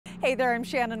Hey there, I'm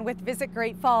Shannon with Visit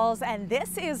Great Falls, and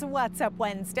this is What's Up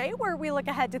Wednesday, where we look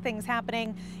ahead to things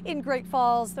happening in Great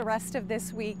Falls the rest of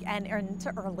this week and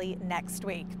into early next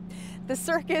week. The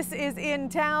circus is in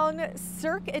town.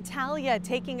 Cirque Italia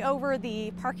taking over the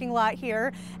parking lot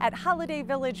here at Holiday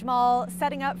Village Mall,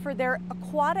 setting up for their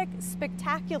Aquatic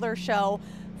Spectacular Show.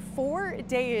 4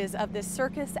 days of the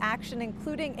circus action,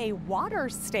 including a water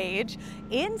stage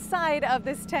inside of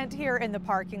this tent here in the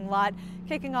parking lot,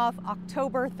 kicking off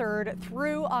October 3rd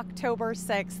through October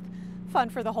 6th. Fun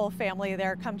for the whole family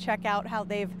there. Come check out how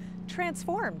they've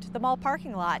transformed the mall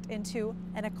parking lot into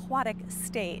an aquatic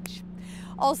stage.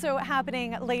 Also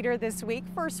happening later this week,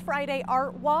 First Friday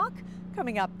Art Walk,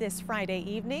 coming up this Friday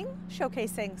evening,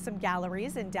 showcasing some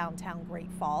galleries in downtown Great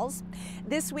Falls.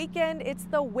 This weekend, it's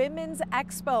the Women's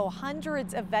Expo.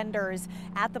 Hundreds of vendors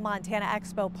at the Montana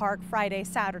ExpoPark Friday,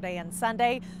 Saturday, and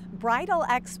Sunday. Bridal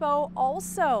Expo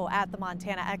also at the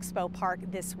Montana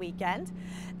ExpoPark this weekend.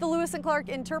 The Lewis and Clark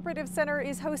Interpretive Center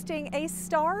is hosting a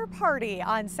star party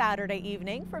on Saturday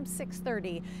evening from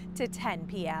 6:30 to 10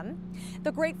 p.m.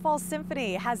 The Great Falls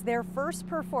Symphony has their first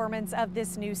performance of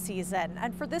this new season,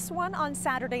 and for this one on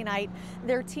Saturday night,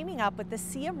 they're teaming up with the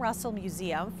C.M. Russell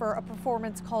Museum for a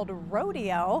performance called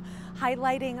Rodeo,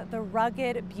 highlighting the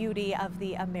rugged beauty of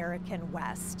the American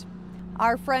West.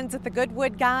 Our friends at the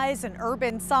Goodwood Guys and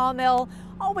Urban Sawmill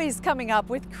always coming up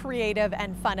with creative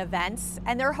and fun events,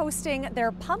 and they're hosting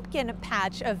their Pumpkin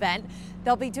Patch event.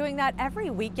 They'll be doing that every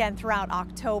weekend throughout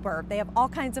October. They have all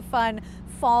kinds of fun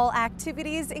fall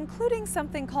activities, including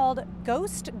something called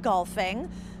ghost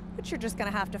golfing, which you're just going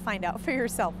to have to find out for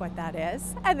yourself what that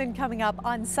is. And then coming up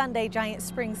on Sunday, Giant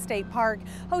Springs State Park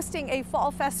hosting a fall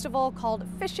festival called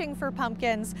Fishing for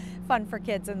Pumpkins. Fun for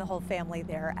kids and the whole family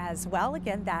there as well.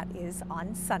 Again, that is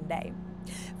on Sunday.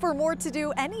 For more to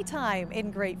do anytime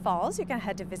in Great Falls, you can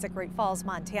head to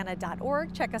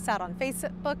visitgreatfallsmontana.org. Check us out on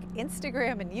Facebook,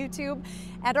 Instagram, and YouTube.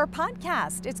 And our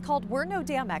podcast, it's called We're No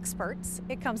Damn Experts.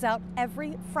 It comes out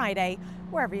every Friday,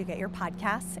 wherever you get your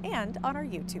podcasts and on our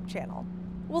YouTube channel.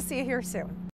 We'll see you here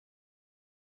soon.